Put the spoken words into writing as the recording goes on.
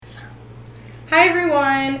Hi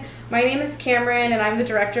everyone, my name is Cameron and I'm the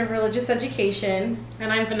Director of Religious Education. And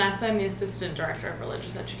I'm Vanessa, I'm the Assistant Director of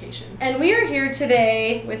Religious Education. And we are here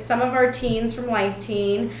today with some of our teens from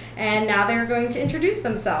LifeTeen, and now they're going to introduce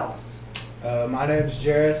themselves. My name is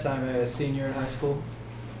Jairus, I'm a senior in high school.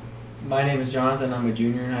 My name is Jonathan, I'm a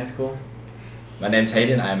junior in high school. My name's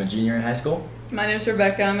Hayden, I'm a junior in high school. My name's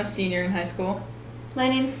Rebecca, I'm a senior in high school. My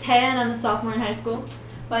name's Taya and I'm a sophomore in high school.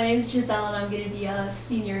 My name's Giselle and I'm going to be a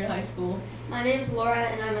senior in high school. My name's Laura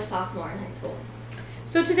and I'm a sophomore in high school.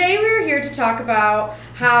 So today we are here to talk about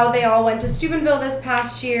how they all went to Steubenville this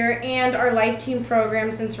past year and our LifeTeen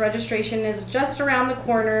program, since registration is just around the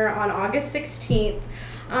corner on August 16th.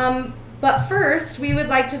 But first, we would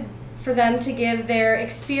like for them to give their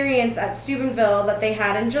experience at Steubenville that they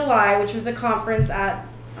had in July, which was a conference at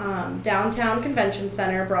Downtown Convention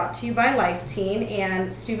Center brought to you by LifeTeen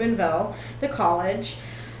and Steubenville, the college.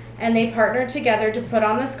 And they partnered together to put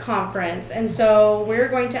on this conference. And so we're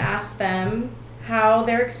going to ask them how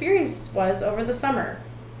their experience was over the summer.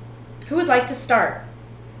 Who would like to start?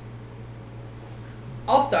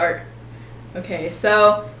 I'll start. Okay,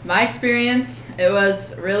 so my experience, it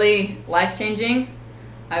was really life-changing.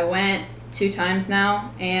 I went 2 times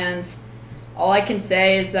now, and all I can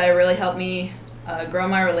say is that it really helped me grow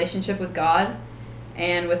my relationship with God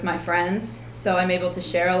and with my friends. So I'm able to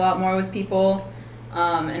share a lot more with people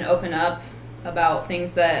and open up about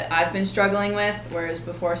things that I've been struggling with, whereas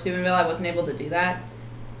before Steubenville I wasn't able to do that.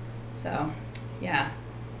 So, yeah,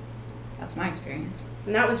 that's my experience.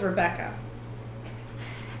 And that was Rebecca.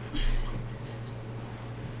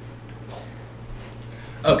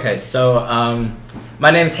 Okay, so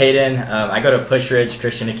my name's Hayden. I go to Push Ridge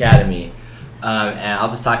Christian Academy, and I'll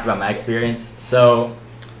just talk about my experience. So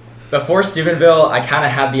before Steubenville, I kind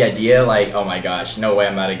of had the idea, like, oh my gosh, no way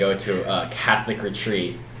I'm about to go to a Catholic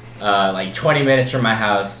retreat, like 20 minutes from my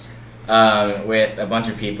house, with a bunch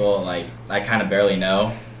of people like I kind of barely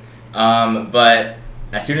know. But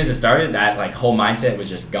as soon as it started, that like whole mindset was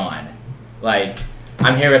just gone. Like,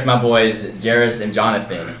 I'm here with my boys Jairus and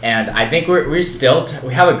Jonathan, and I think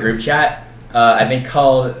we have a group chat, I think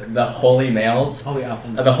called the Holy Males,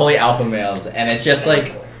 the Holy Alpha Males, and it's just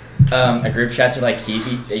like a group chat to like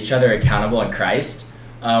keep each other accountable in Christ,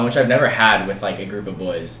 which I've never had with like a group of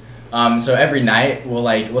boys. So every night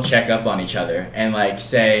we'll check up on each other and like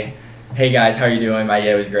say, hey guys, how are you doing? My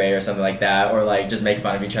day was great, or something like that, or like just make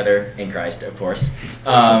fun of each other in Christ, of course.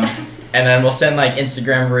 And then we'll send like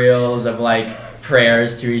Instagram reels of like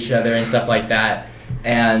prayers to each other and stuff like that.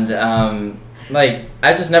 And like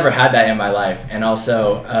I just never had that in my life. And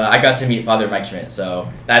also I got to meet Father Mike Schmidt, so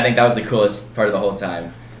I think that was the coolest part of the whole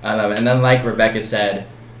time. And then like Rebecca said,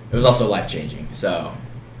 it was also life-changing. So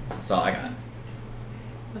that's all I got.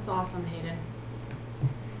 That's awesome, Hayden.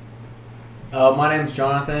 My name's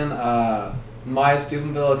Jonathan. My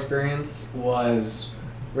Steubenville experience was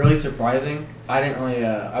really surprising.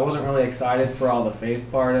 I wasn't really excited for all the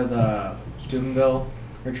faith part of the Steubenville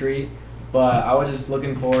retreat, but I was just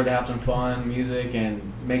looking forward to have some fun, music, and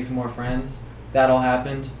make some more friends. That all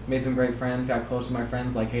happened. Made some great friends, got close to my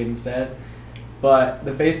friends like Hayden said. But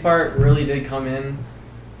the faith part really did come in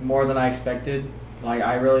more than I expected. Like,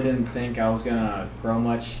 I really didn't think I was gonna grow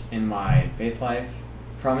much in my faith life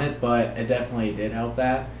from it, but it definitely did help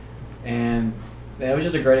that. And it was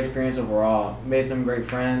just a great experience overall. Made some great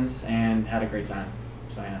friends and had a great time.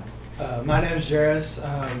 So yeah. My name's Jairus.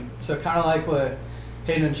 So kind of like what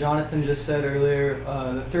Hayden and Jonathan just said earlier,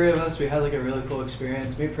 the 3 of us, we had like a really cool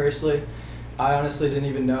experience. Me personally, I honestly didn't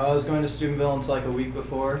even know I was going to Steubenville until like a week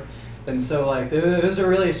before. And so like it was a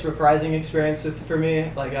really surprising experience for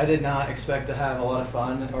me. Like, I did not expect to have a lot of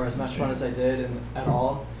fun, or as much fun as I did at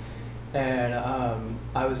all. And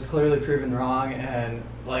I was clearly proven wrong, and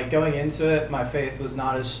like going into it, my faith was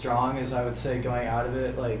not as strong as I would say going out of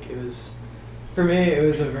it. Like, for me, it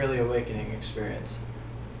was a really awakening experience.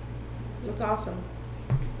 That's awesome.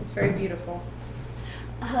 It's very beautiful.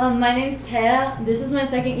 My name's Taya. This is my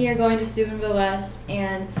 2nd year going to Steubenville West,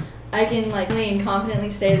 and I can and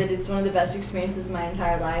confidently say that it's one of the best experiences of my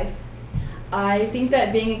entire life. I think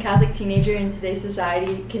that being a Catholic teenager in today's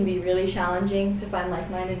society can be really challenging to find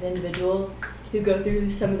like-minded individuals who go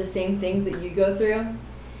through some of the same things that you go through.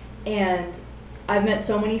 And I've met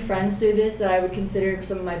so many friends through this that I would consider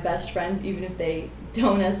some of my best friends, even if they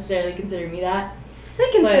don't necessarily consider me that. They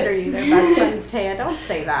consider you their best friends, Taya. Don't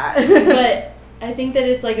say that. But I think that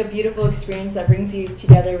it's like a beautiful experience that brings you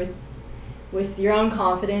together with your own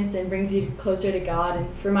confidence and brings you closer to God.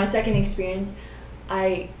 And for my second experience,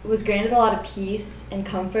 I was granted a lot of peace and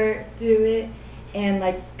comfort through it, and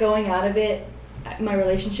like going out of it, my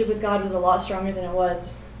relationship with God was a lot stronger than it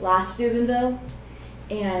was last Steubenville.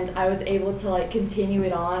 and I was able to like continue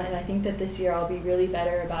it on, and I think that this year I'll be really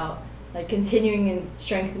better about like continuing and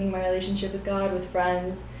strengthening my relationship with God, with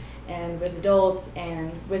friends, and with adults,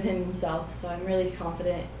 and with Him Himself. So I'm really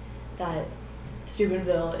confident that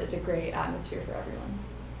Steubenville is a great atmosphere for everyone.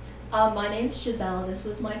 My name's Giselle. This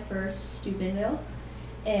was my first Steubenville,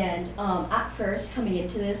 and at first coming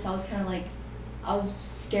into this, I was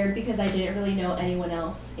scared because I didn't really know anyone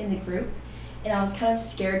else in the group, and I was kind of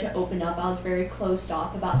scared to open up. I was very closed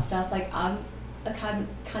off about stuff. Like, I'm a kind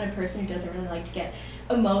of person who doesn't really like to get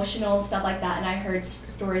emotional and stuff like that, and I heard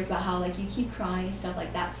stories about how like you keep crying and stuff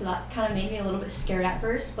like that, so that kind of made me a little bit scared at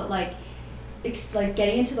first. But like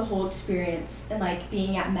getting into the whole experience and like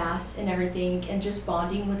being at mass and everything and just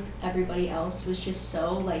bonding with everybody else was just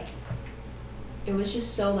so like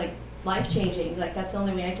life-changing. Like, that's the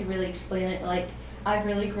only way I could really explain it. Like, I've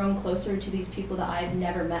really grown closer to these people that I've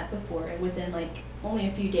never met before and within like only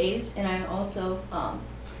a few days. And I also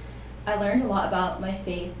I learned a lot about my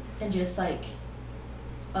faith and just like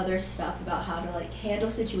other stuff about how to like handle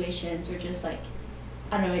situations, or just like,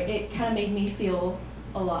 I don't know, it kind of made me feel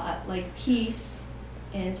a lot like peace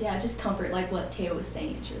and just comfort, like what Teo was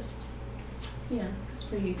saying. It just, it's a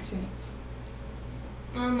pretty good experience.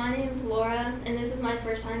 My name's Laura, and this is my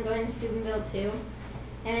first time going to Steubenville too.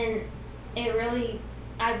 And it really,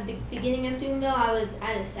 at the beginning of Steubenville, I was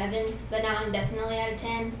at a 7, but now I'm definitely at a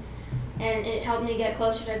 10. And it helped me get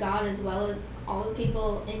closer to God as well as all the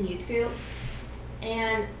people in youth group.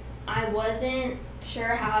 And I wasn't sure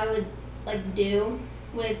how I would like do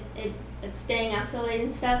with it, like staying up so late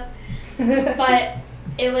and stuff. But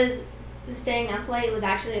the staying up late was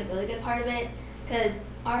actually a really good part of it, because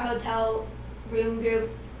our hotel room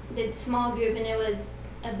group did small group, and it was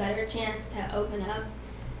a better chance to open up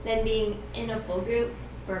than being in a full group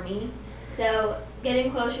for me. So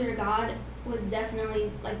getting closer to God was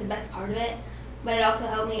definitely like the best part of it, but it also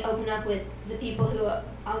helped me open up with the people who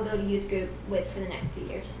I'll go to youth group with for the next few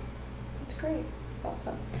years. That's great. That's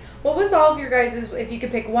awesome. What was all of your guys', if you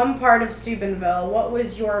could pick one part of Steubenville, what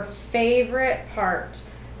was your favorite part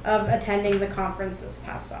of attending the conference this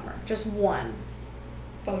past summer? Just one.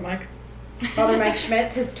 Father Mike. Father Mike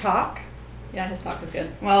Schmitz, his talk. Yeah, his talk was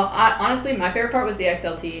good. Well, honestly, my favorite part was the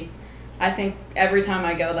XLT. I think every time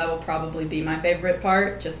I go, that will probably be my favorite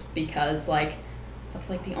part, just because, like, that's,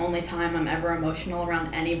 like, the only time I'm ever emotional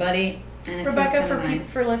around anybody, and it Rebecca, feels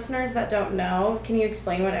nice. For listeners that don't know, can you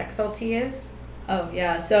explain what XLT is? Oh,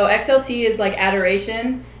 yeah. So XLT is, like,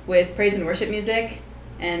 adoration with praise and worship music,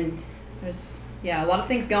 and there's, a lot of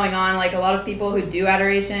things going on. Like, a lot of people who do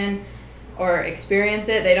adoration or experience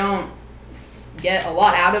it, they don't get a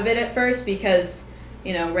lot out of it at first, because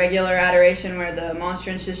regular adoration where the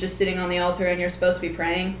monstrance is just sitting on the altar and you're supposed to be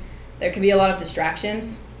praying, there can be a lot of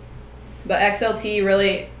distractions. But XLT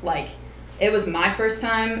really, it was my first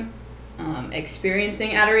time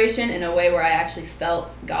experiencing adoration in a way where I actually felt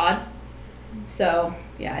God. So,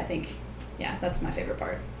 I think, that's my favorite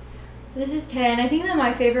part. This is Tay, and I think that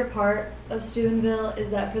my favorite part of Steubenville is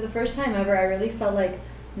that for the first time ever, I really felt like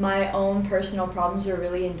my own personal problems were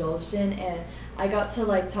really indulged in, and I got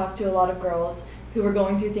to talk to a lot of girls who were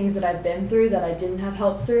going through things that I've been through that I didn't have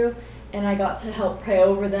help through, and I got to help pray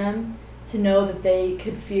over them to know that they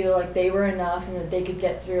could feel like they were enough and that they could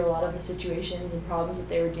get through a lot of the situations and problems that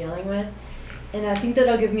they were dealing with. And I think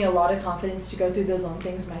that'll give me a lot of confidence to go through those own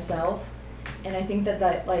things myself. And I think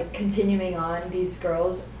that continuing on, these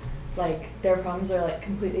girls, their problems are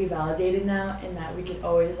completely validated now, and that we can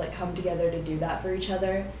always come together to do that for each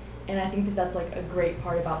other. And I think that that's a great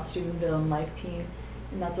part about Steubenville and LifeTeen,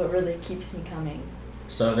 and that's what really keeps me coming.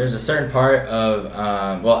 So there's a certain part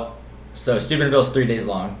of, so Steubenville's 3 days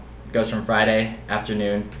long. It goes from Friday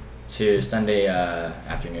afternoon to Sunday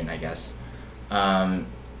afternoon, I guess. And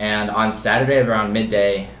on Saturday around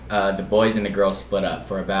midday, the boys and the girls split up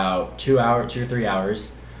for about 2 or 3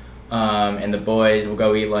 hours. And the boys will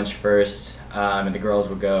go eat lunch first, and the girls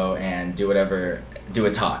will go and do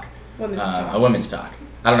a talk. A women's talk.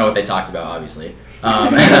 I don't know what they talked about, obviously.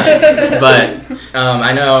 But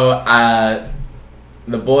I know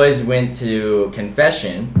the boys went to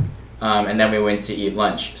confession, and then we went to eat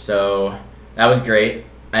lunch. So that was great.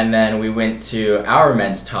 And then we went to our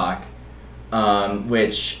men's talk,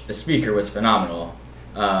 which the speaker was phenomenal.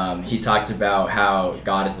 He talked about how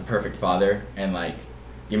God is the perfect father, and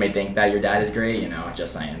you may think that your dad is great,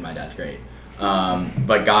 just saying, my dad's great.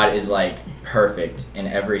 But God is perfect in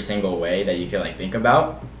every single way that you could think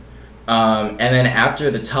about. And then after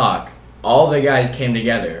the talk, all the guys came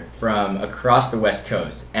together from across the West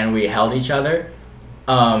Coast, and we held each other.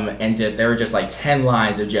 And there were just 10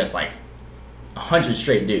 lines of just 100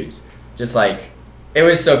 straight dudes. Just it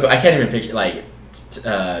was so cool. I can't even picture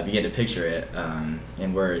begin to picture it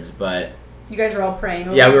in words, but You guys were all praying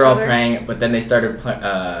over yeah, we were each all other? praying, but then they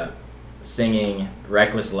started singing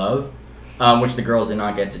 "Reckless Love," which the girls did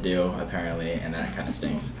not get to do apparently, and that kind of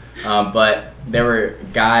stinks. But there were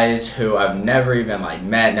guys who I've never even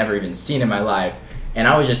met, never even seen in my life, and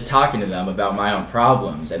I was just talking to them about my own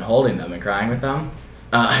problems and holding them and crying with them,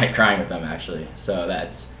 actually. So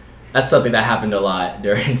that's something that happened a lot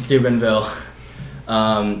during Steubenville.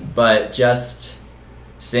 But just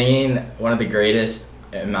singing one of the greatest,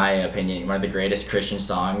 in my opinion, one of the greatest Christian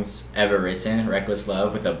songs ever written, "Reckless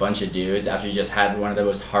Love," with a bunch of dudes after you just had one of the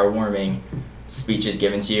most heartwarming speeches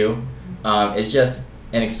given to you, is just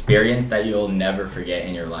an experience that you'll never forget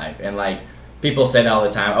in your life. And people say that all the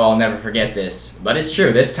time, "Oh, I'll never forget this," but it's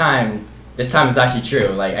true. This time is actually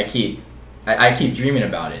true. I keep dreaming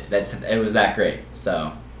about it. It was that great.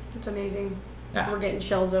 So It's amazing. yeah, We're getting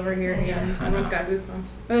chills over here. Hayden. Everyone's got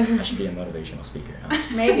goosebumps. I should be a motivational speaker. Huh?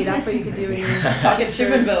 Maybe that's what you could do in your Talk at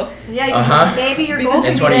Steubenville. Yeah, you Uh-huh. maybe your goal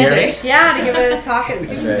In could 20 be to, years? yeah, to give a talk at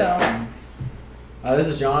That's Steubenville. This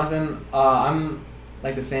is Jonathan. I'm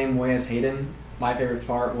the same way as Hayden. My favorite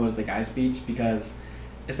part was the guy speech because,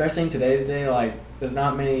 especially in today's day, there's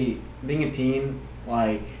not many. Being a teen,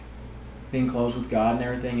 being close with God and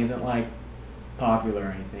everything isn't popular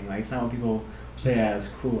or anything. It's not what people say as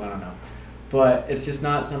cool. I don't know, but it's just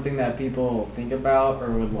not something that people think about or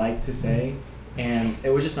would like to say. And it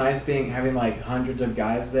was just nice having hundreds of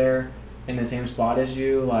guys there in the same spot as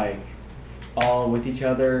you, all with each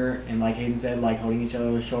other, and like Hayden said, holding each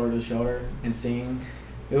other shoulder to shoulder and singing.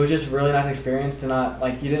 It was just a really nice experience to not,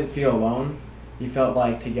 you didn't feel alone. You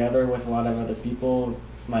felt together with a lot of other people,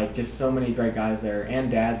 just so many great guys there and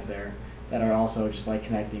dads there that are also just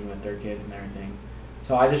connecting with their kids and everything.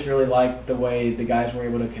 So I just really liked the way the guys were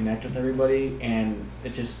able to connect with everybody, and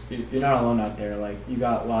it's just, you're not alone out there. You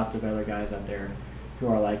got lots of other guys out there who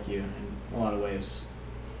are like you in a lot of ways.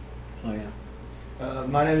 So yeah.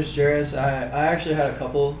 My name is Jairus. I actually had a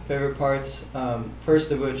couple favorite parts.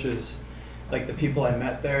 First of which is the people I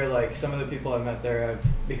met there. Some of the people I met there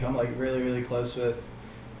I've become really, really close with,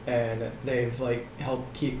 and they've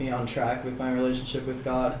helped keep me on track with my relationship with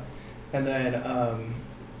God. And then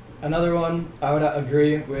another one, I would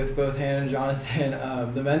agree with both Hannah and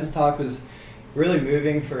Jonathan. The men's talk was really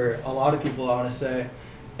moving for a lot of people, I want to say.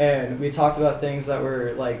 And we talked about things that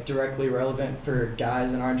were directly relevant for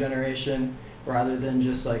guys in our generation, rather than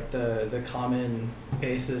just the common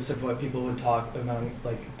basis of what people would talk among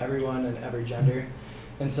everyone and every gender.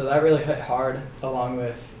 And so that really hit hard, along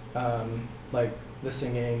with the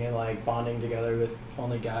singing and bonding together with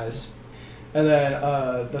only guys. And then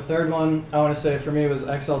the third one I want to say for me was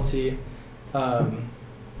XLT.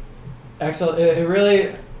 It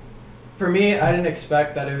really, for me, I didn't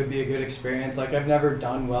expect that it would be a good experience. I've never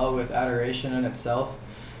done well with adoration in itself,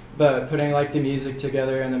 but putting the music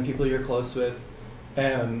together and then people you're close with,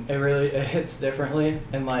 it hits differently,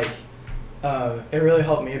 and it really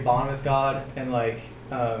helped me bond with God. And I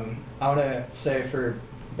want to say for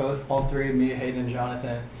all three of me, Hayden and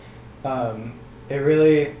Jonathan, it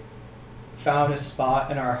really found a spot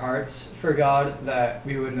in our hearts for God that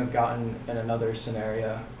we wouldn't have gotten in another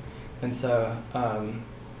scenario. And so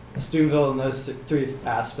Steubenville in those three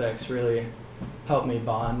aspects really helped me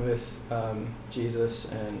bond with Jesus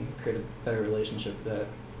and create a better relationship that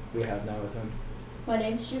we have now with him. My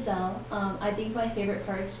name's Giselle. I think my favorite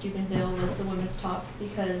part of Steubenville was the women's talk,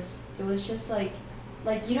 because it was just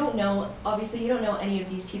you don't know, obviously you don't know any of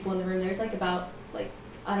these people in the room. There's about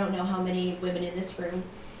I don't know how many women in this room,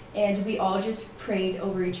 and we all just prayed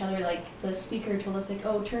over each other. The speaker told us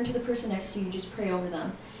oh, turn to the person next to you, just pray over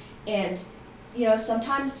them. And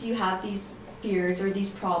sometimes you have these fears or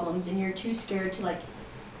these problems and you're too scared to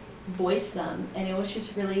voice them, and it was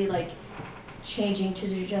just really changing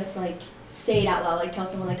to just say it out loud, tell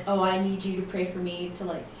someone oh, I need you to pray for me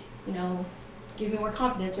to give me more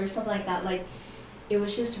confidence or something like that. It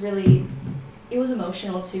was just really, it was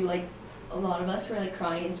emotional too. A lot of us were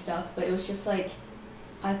crying and stuff, but it was just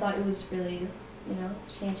I thought it was really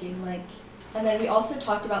changing. And then we also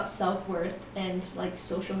talked about self-worth and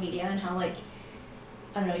social media, and how I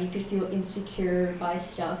don't know, you could feel insecure by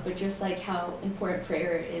stuff, but just how important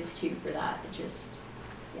prayer is too for that. Just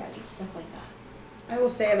stuff like that. I will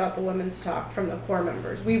say about the women's talk from the core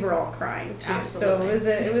members, we were all crying too. Absolutely.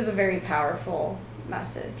 So it was a very powerful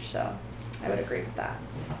message. So I would agree with that.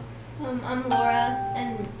 I'm Laura,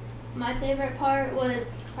 and my favorite part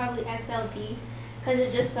was probably XLT, because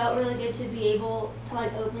it just felt really good to be able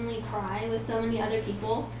to openly cry with so many other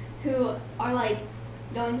people who are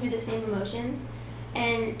going through the same emotions,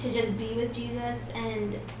 and to just be with Jesus.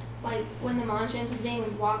 And when the monstrance was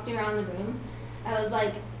being walked around the room, I was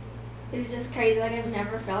like, it was just crazy. Like, I've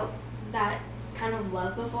never felt that kind of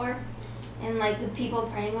love before. And, like, with people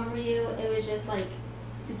praying over you, it was just, like,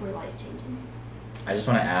 super life-changing. I just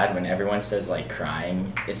want to add, when everyone says, like,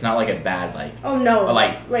 crying, it's not like a bad, like, Oh no!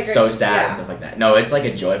 like so sad yeah. and stuff like that. No, it's like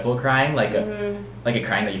a joyful crying, like Mhm. a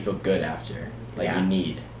crying that you feel good after, like Yeah. you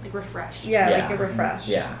need. Like refreshed. Yeah, Yeah. like you're refreshed.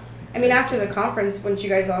 Yeah. I mean, after the conference, wouldn't you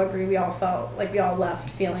guys all agree? We all felt like we all left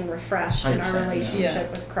feeling refreshed in our 100%, relationship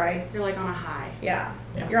yeah. with Christ. You're like on a high. Yeah,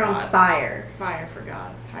 Yeah. you're on God. fire. Fire for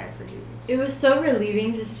God. Fire for Jesus. It was so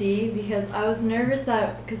relieving to see because I was nervous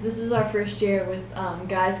that because this was our first year with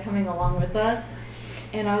guys coming along with us,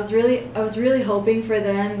 and I was really hoping for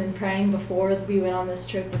them and praying before we went on this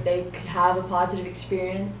trip that they could have a positive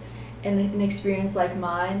experience and an experience like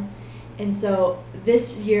mine. And so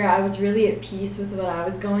this year I was really at peace with what I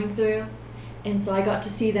was going through, and so I got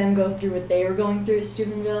to see them go through what they were going through at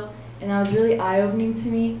Steubenville, and that was really eye-opening to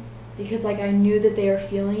me because like I knew that they were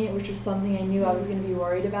feeling it, which was something I knew I was going to be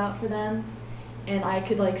worried about for them, and I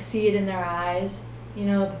could like see it in their eyes, you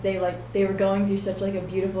know, that they were going through such like a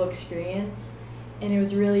beautiful experience, and it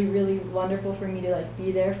was really, really wonderful for me to like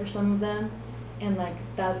be there for some of them, and like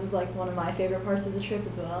that was like one of my favorite parts of the trip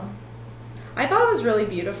as well. I thought it was really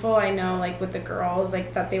beautiful. I know, like, with the girls,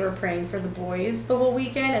 like, that they were praying for the boys the whole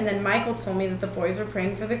weekend. And then Michael told me that the boys were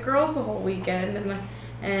praying for the girls the whole weekend.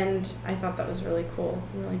 And I thought that was really cool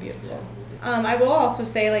and really beautiful. I will also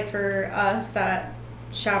say, like, for us that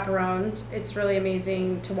chaperoned, it's really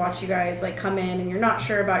amazing to watch you guys, like, come in and you're not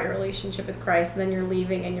sure about your relationship with Christ. And then you're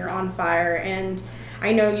leaving and you're on fire. And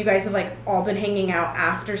I know you guys have, like, all been hanging out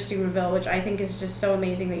after Steubenville, which I think is just so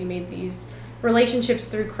amazing that you made these relationships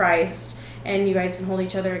through Christ. And you guys can hold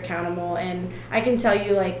each other accountable. And I can tell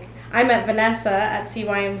you, like, I met Vanessa at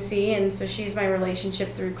CYMC, and so she's my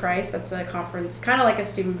relationship through Christ. That's a conference, kind of like a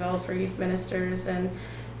Steubenville for youth ministers, and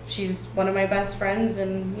she's one of my best friends.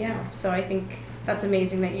 And yeah, so I think that's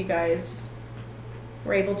amazing that you guys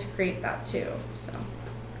were able to create that too. So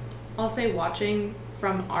I'll say, watching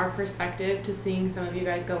from our perspective to seeing some of you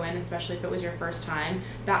guys go in, especially if it was your first time,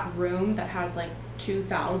 that room that has like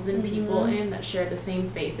 2,000 people in that share the same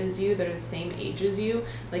faith as you, that are the same age as you,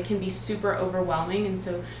 like, can be super overwhelming. And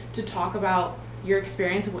so to talk about your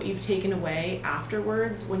experience of what you've taken away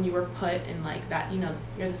afterwards when you were put in like that, you know,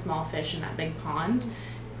 you're the small fish in that big pond,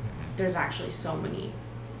 there's actually so many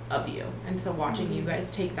of you. And so watching you guys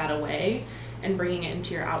take that away and bringing it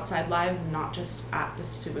into your outside lives, not just at the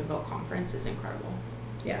Steubenville conference, is incredible.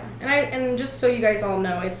 yeah, and just so you guys all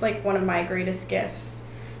know, it's like one of my greatest gifts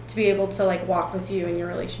to be able to like walk with you in your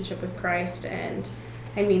relationship with Christ. And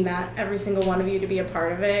I mean that, every single one of you, to be a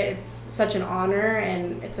part of it. It's such an honor,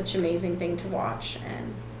 and it's such an amazing thing to watch.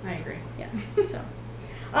 And I agree. yeah,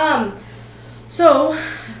 so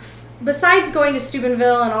besides going to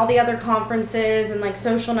Steubenville and all the other conferences and like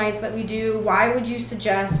social nights that we do, why would you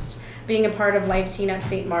suggest being a part of LifeTeen at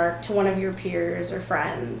St. Mark to one of your peers or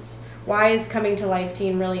friends? Why is coming to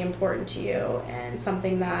LifeTeen really important to you, and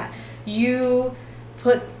something that you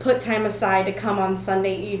put time aside to come on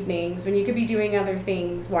Sunday evenings when you could be doing other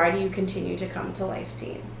things? Why do you continue to come to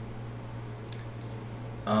LifeTeen?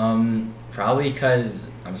 Probably because,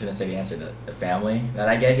 I'm just going to say the answer, the family that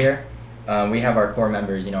I get here. We have our core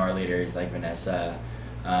members, you know, our leaders like Vanessa,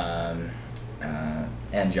 and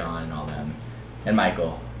John and all them, and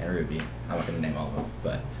Michael and Ruby. I'm not going to name all of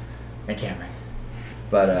them, and Cameron.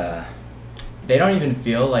 But they don't even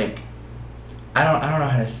feel like, I don't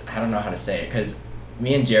know how to say it, because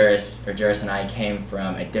me and Jairus and I came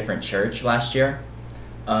from a different church last year,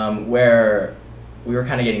 where we were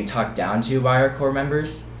kind of getting talked down to by our core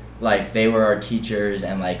members. Like, they were our teachers,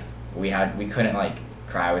 and like we couldn't like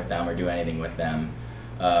cry with them or do anything with them.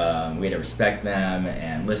 We had to respect them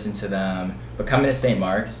and listen to them. But coming to St.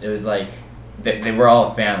 Mark's, it was like they were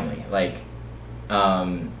all a family. Like,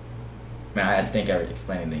 man, I think I'm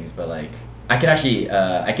explaining things, but like I could actually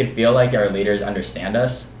I could feel like our leaders understand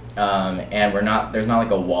us, and there's not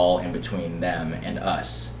like a wall in between them and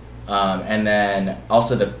us. And then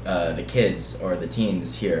also the kids or the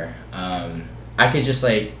teens here. I could just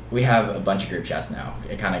like, we have a bunch of group chats now.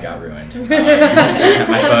 It kind of got ruined.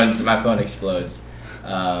 My phone explodes.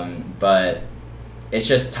 But it's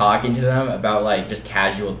just talking to them about like just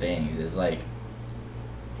casual things. Is like,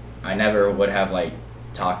 I never would have like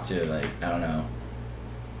talked to like, I don't know,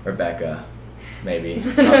 Rebecca, maybe.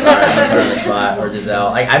 I'm sorry, I put her on the spot. Or Giselle.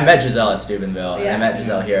 I met Giselle at Steubenville. Yeah. I met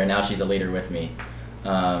Giselle here, and now she's a leader with me.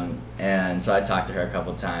 And so I talked to her a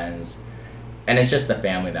couple times, and it's just the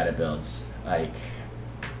family that it builds. Like,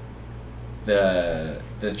 the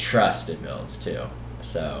trust it builds too.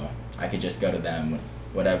 So I could just go to them with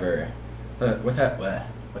whatever,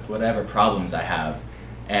 with whatever problems I have,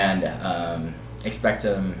 and expect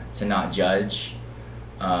them to not judge.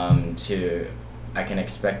 I can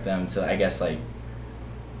expect them to, I guess, like,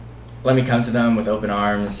 let me come to them with open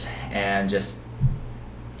arms and just,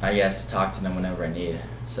 I guess, talk to them whenever I need.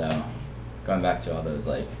 So going back to all those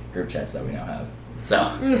like group chats that we now have.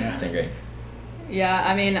 So it's been great. Yeah,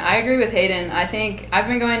 I mean, I agree with Hayden. I think I've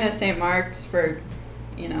been going to St. Mark's for,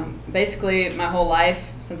 basically my whole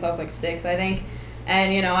life, since I was like 6, I think.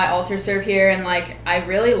 And, I altar serve here, and, like, I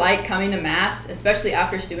really like coming to Mass, especially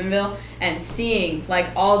after Steubenville, and seeing, like,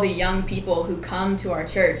 all the young people who come to our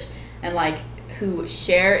church and, like, who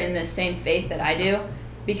share in the same faith that I do.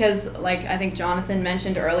 Because, like, I think Jonathan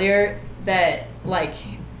mentioned earlier that, like,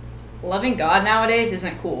 loving God nowadays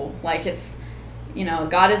isn't cool. Like, it's,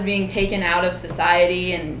 God is being taken out of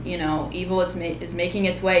society, and, evil is making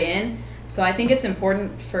its way in. So I think it's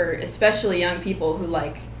important for especially young people who,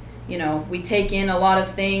 like, we take in a lot of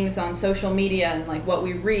things on social media and, like, what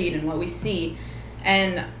we read and what we see.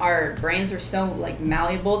 And our brains are so, like,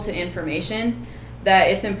 malleable to information that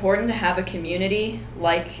it's important to have a community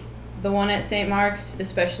like the one at St. Mark's,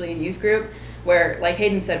 especially in youth group, where, like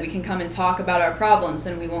Hayden said, we can come and talk about our problems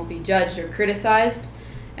and we won't be judged or criticized.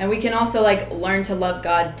 And we can also, like, learn to love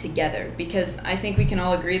God together, because I think we can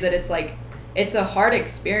all agree that it's, like, it's a hard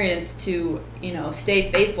experience to, stay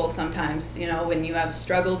faithful sometimes, when you have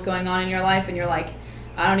struggles going on in your life and you're like,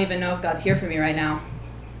 I don't even know if God's here for me right now.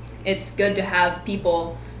 It's good to have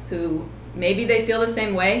people who maybe they feel the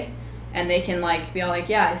same way, and they can, like, be all like,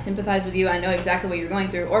 yeah, I sympathize with you, I know exactly what you're going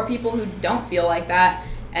through. Or people who don't feel like that,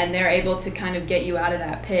 and they're able to kind of get you out of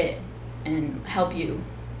that pit and help you,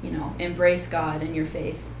 embrace God and your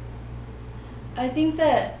faith. I think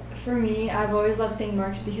that for me, I've always loved St.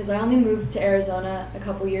 Mark's because I only moved to Arizona a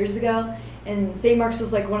couple years ago, and St. Mark's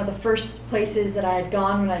was, like, one of the first places that I had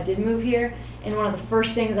gone when I did move here, and one of the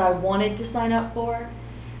first things I wanted to sign up for.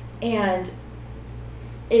 And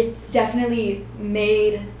it's definitely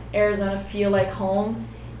made Arizona feel like home,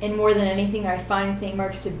 and more than anything, I find St.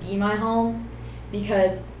 Mark's to be my home,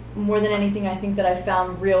 because more than anything, I think that I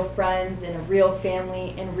found real friends and a real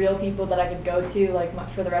family and real people that I could go to, like,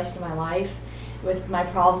 for the rest of my life, with my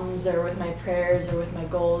problems or with my prayers or with my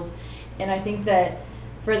goals. And I think that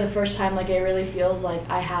for the first time, like, it really feels like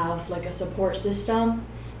I have, like, a support system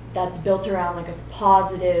that's built around, like, a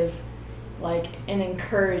positive, like, an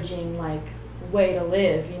encouraging, like, way to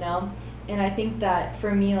live, And I think that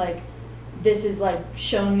for me, like, this is, like,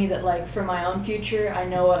 shown me that, like, for my own future, I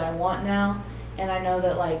know what I want now, and I know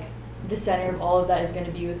that, like, the center of all of that is going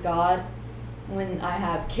to be with God. When I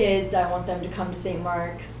have kids, I want them to come to St.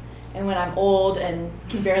 Mark's. And when I'm old and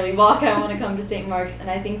can barely walk, I want to come to St. Mark's. And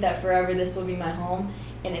I think that forever this will be my home.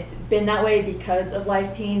 And it's been that way because of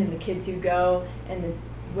LifeTeen and the kids who go and the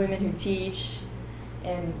women who teach.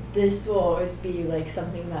 And this will always be, like,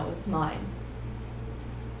 something that was mine.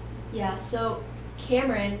 Yeah, so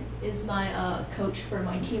Cameron is my coach for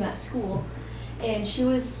my team at school. And she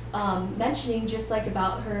was mentioning just, like,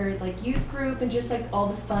 about her, like, youth group and just, like, all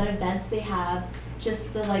the fun events they have,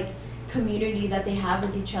 just the, like, community that they have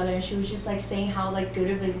with each other. And she was just, like, saying how, like, good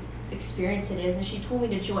of an experience it is, and she told me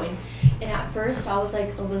to join. And at first I was,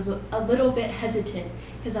 like, a little bit hesitant,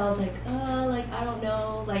 because I was like, I don't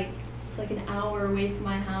know, like, it's like an hour away from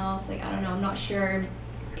my house, like, I don't know, I'm not sure,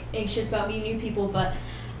 anxious about meeting new people. But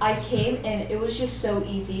I came, and it was just so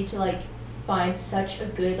easy to, like, find such a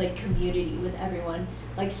good, like, community with everyone,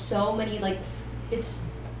 like, so many, like, it's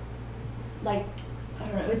like, I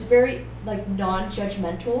don't know, it's very, like,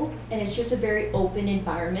 non-judgmental, and it's just a very open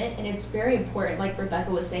environment. And it's very important, like Rebecca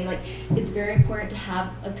was saying, like, it's very important to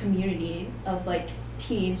have a community of, like,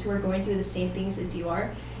 teens who are going through the same things as you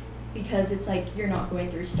are, because it's like you're not going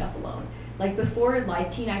through stuff alone. Like, before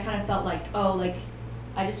LifeTeen, I kind of felt like, oh, like,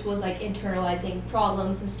 I just was, like, internalizing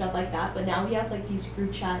problems and stuff like that. But now we have, like, these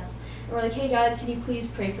group chats, and we're like, hey guys, can you please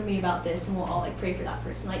pray for me about this, and we'll all, like, pray for that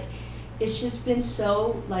person. Like, it's just been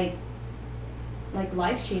so, like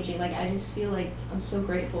life-changing. Like, I just feel like I'm so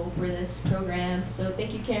grateful for this program. So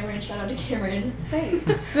thank you, Cameron. Shout out to Cameron.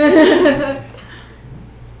 Thanks. Yeah,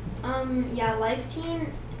 LifeTeen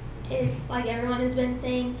is, like everyone has been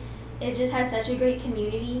saying, it just has such a great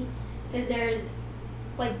community, because there's,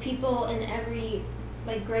 like, people in every,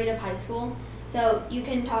 like, grade of high school. So you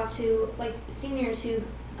can talk to, like, seniors who've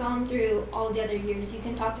gone through all the other years. You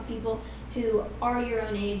can talk to people who are your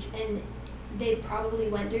own age, and they probably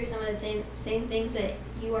went through some of the same things that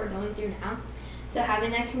you are going through now. So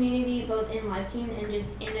having that community, both in LifeTeen and just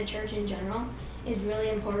in a church in general, is really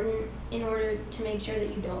important in order to make sure that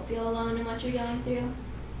you don't feel alone in what you're going through.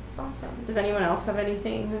 That's awesome. Does anyone else have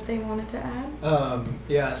anything that they wanted to add?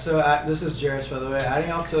 Yeah, so this is Jairus, by the way.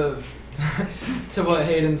 Adding up to to what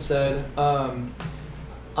Hayden said, also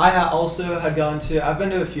had I've been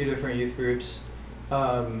to a few different youth groups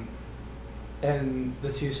in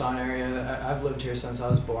the Tucson area. I've lived here since I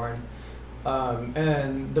was born.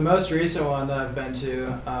 And the most recent one that I've been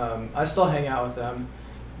to, I still hang out with them,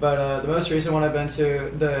 but the most recent one I've been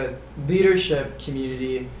to, the leadership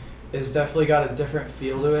community is definitely got a different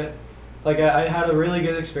feel to it. Like I had a really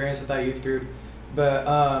good experience with that youth group, but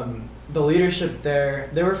the leadership there,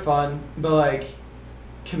 they were fun, but like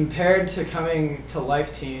compared to coming to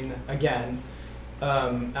LifeTeen again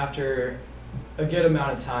after a good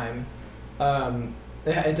amount of time,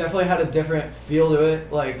 it definitely had a different feel to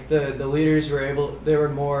it. Like the leaders they were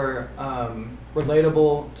more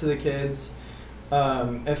relatable to the kids.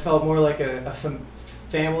 It felt more like a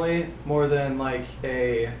family more than like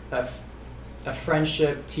a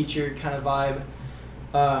friendship teacher kind of vibe.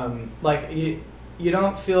 Like you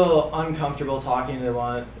don't feel uncomfortable talking to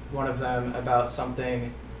one of them about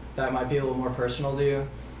something that might be a little more personal to you.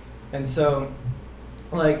 And so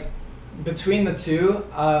like between the two,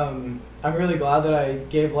 I'm really glad that I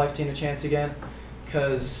gave LifeTeen a chance again,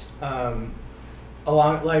 because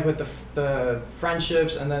along like with the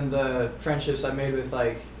friendships and then the friendships I made with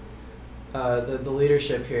like the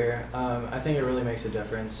leadership here, I think it really makes a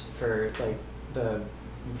difference for like the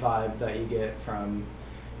vibe that you get from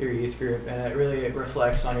your youth group, and it really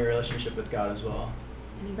reflects on your relationship with God as well.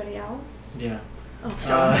 Anybody else? Yeah. Oh,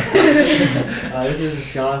 This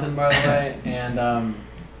is Jonathan, by the way, and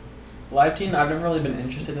LifeTeen, I've never really been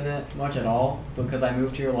interested in it much at all because I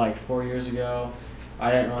moved here like 4 years ago.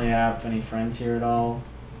 I didn't really have any friends here at all.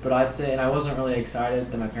 But I'd say, and I wasn't really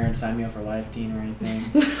excited that my parents signed me up for LifeTeen or anything.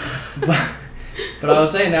 but I would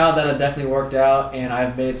say now that it definitely worked out, and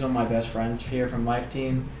I've made some of my best friends here from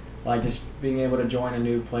LifeTeen. Like just being able to join a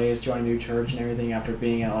new place, join a new church and everything after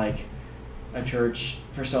being at like a church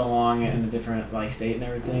for so long in a different like state and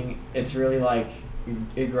everything. It's really like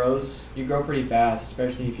you grow pretty fast,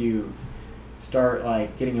 especially if you start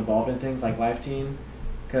like getting involved in things like LifeTeen.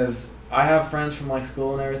 Because I have friends from like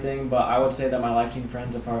school and everything, but I would say that my LifeTeen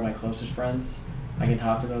friends are probably my closest friends. I can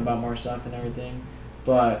talk to them about more stuff and everything.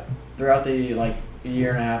 But throughout the like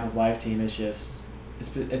year and a half of LifeTeen,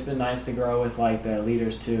 it's been nice to grow with like the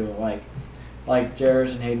leaders too. Like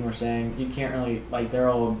Jairus and Hayden were saying, you can't really like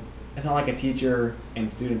it's not like a teacher and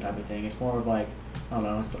student type of thing. It's more of like, I don't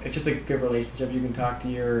know, it's just a good relationship. You can talk to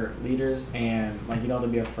your leaders and like you don't have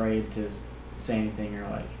to be afraid to say anything or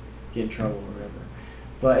like get in trouble or whatever.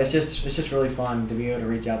 But it's just really fun to be able to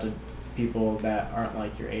reach out to people that aren't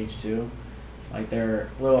like your age too. Like they're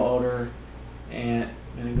a little older, and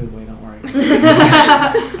in a good way, don't worry.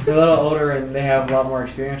 They're a little older and they have a lot more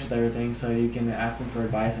experience with everything, so you can ask them for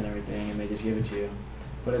advice and everything and they just give it to you.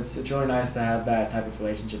 But it's really nice to have that type of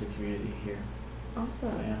relationship and community here.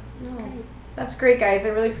 Awesome. So yeah. No, that's great, guys. I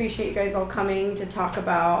really appreciate you guys all coming to talk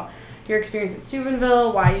about your experience at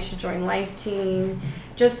Steubenville, why you should join LifeTeen,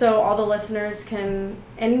 just so all the listeners can,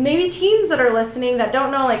 and maybe teens that are listening that don't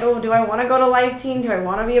know, like, oh, do I want to go to LifeTeen? Do I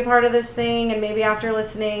want to be a part of this thing? And maybe after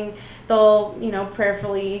listening, they'll,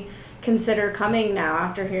 prayerfully consider coming now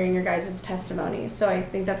after hearing your guys' testimonies. So I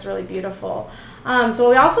think that's really beautiful. So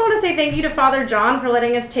we also want to say thank you to Father John for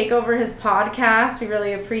letting us take over his podcast. We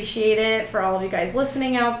really appreciate it, for all of you guys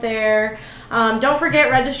listening out there. Don't forget,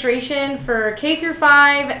 registration for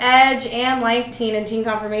K-5, Edge, and LifeTeen and Teen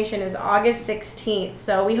Confirmation is August 16th.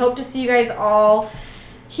 So we hope to see you guys all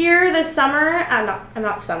here this summer,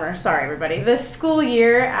 this school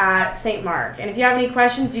year at St. Mark. And if you have any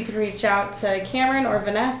questions, you can reach out to Cameron or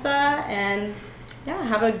Vanessa, and yeah,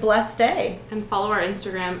 have a blessed day. And follow our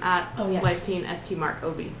Instagram at LifeTeen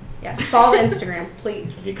LifeTeen_STMarkOV. Yes, follow the Instagram,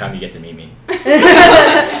 please. If you come, you get to meet me.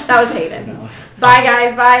 That was Hayden. Bye,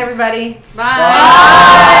 guys. Bye, everybody.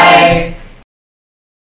 Bye.